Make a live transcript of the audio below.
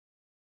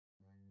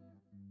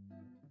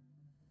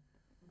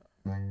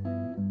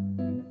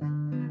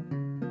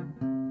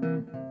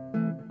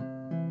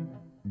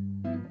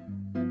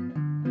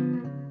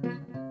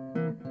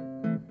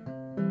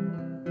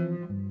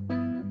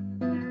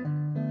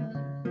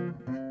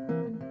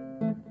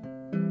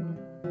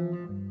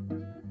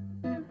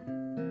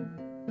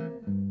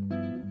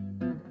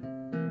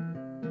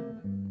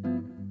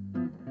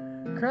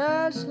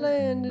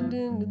landed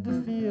into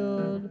the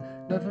field,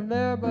 nothing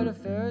there but a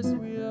Ferris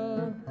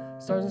wheel.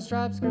 Stars and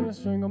stripes gonna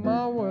strangle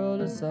my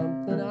world. It's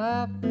something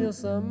I feel,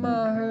 something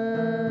I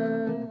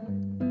heard.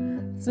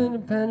 It's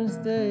Independence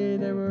Day,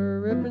 they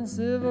were ripping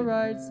civil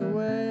rights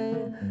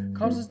away.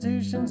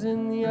 Constitution's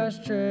in the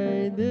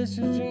ashtray. This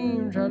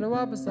regime tried to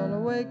wipe us all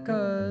away,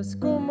 'cause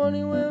school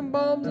money went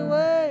bombs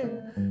away.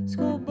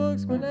 School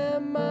books went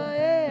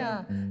MIA.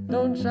 I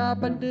don't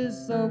shop, I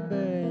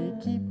disobey.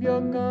 Keep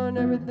your gun,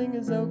 everything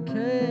is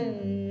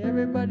okay.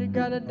 Everybody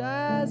gotta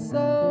die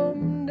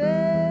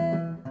someday.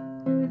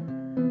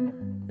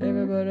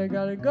 Everybody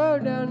gotta go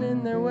down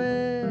in their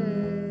way.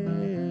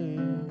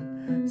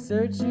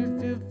 Say what you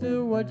feel,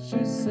 feel what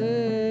you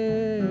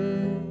say.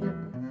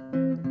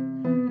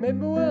 Maybe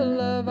we'll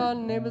love our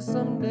neighbors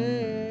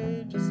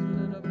someday, just a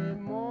little bit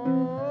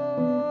more.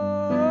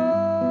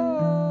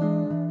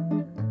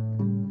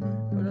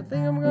 But I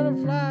think I'm gonna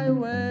fly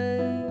away.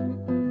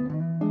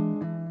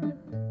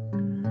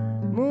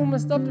 Move my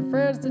stuff to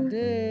France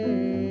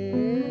today.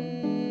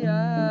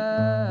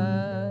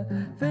 I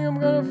think I'm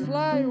gonna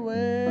fly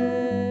away.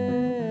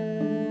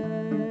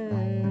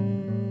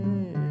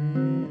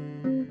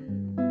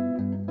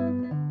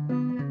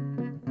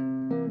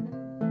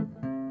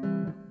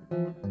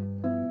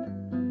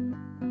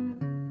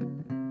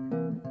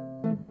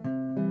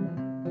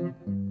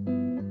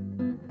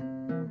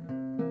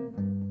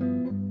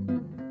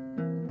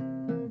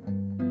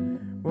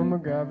 When my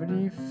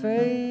gravity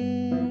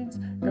fades,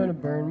 gonna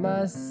burn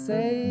my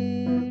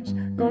sage,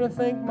 gonna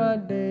thank my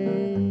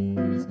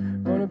days,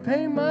 gonna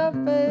paint my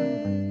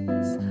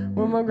face.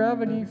 When my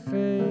gravity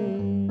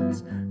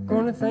fades,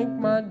 gonna thank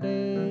my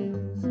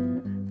days.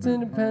 It's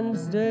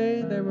Independence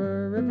Day, they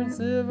were ripping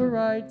civil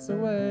rights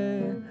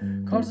away.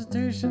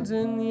 Constitution's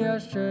in the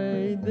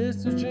ashtray.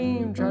 This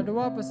regime tried to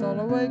wipe us all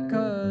away,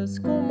 'cause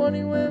school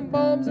money went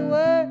bombs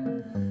away.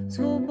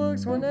 School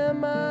books went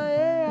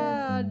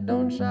MIA. I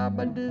don't shop,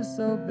 I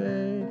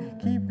disobey.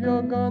 Keep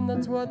your gun,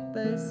 that's what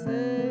they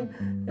say.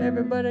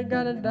 Everybody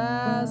gotta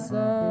die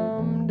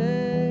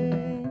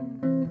someday.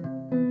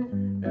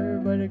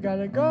 Everybody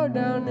gotta go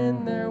down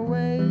in their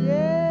way,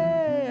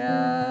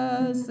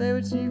 yeah. Say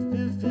what you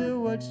feel, feel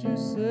what you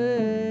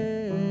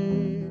say.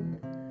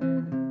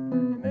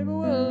 Maybe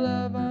we'll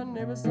love our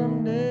neighbors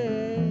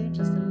someday,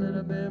 just a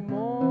little bit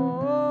more.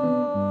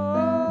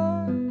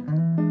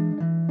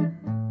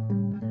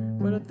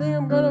 But I think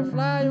I'm gonna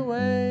fly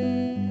away.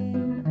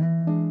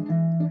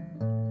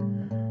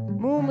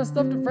 Move my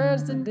stuff to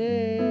France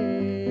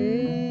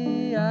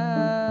today.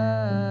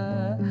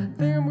 I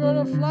think I'm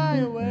gonna fly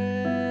away.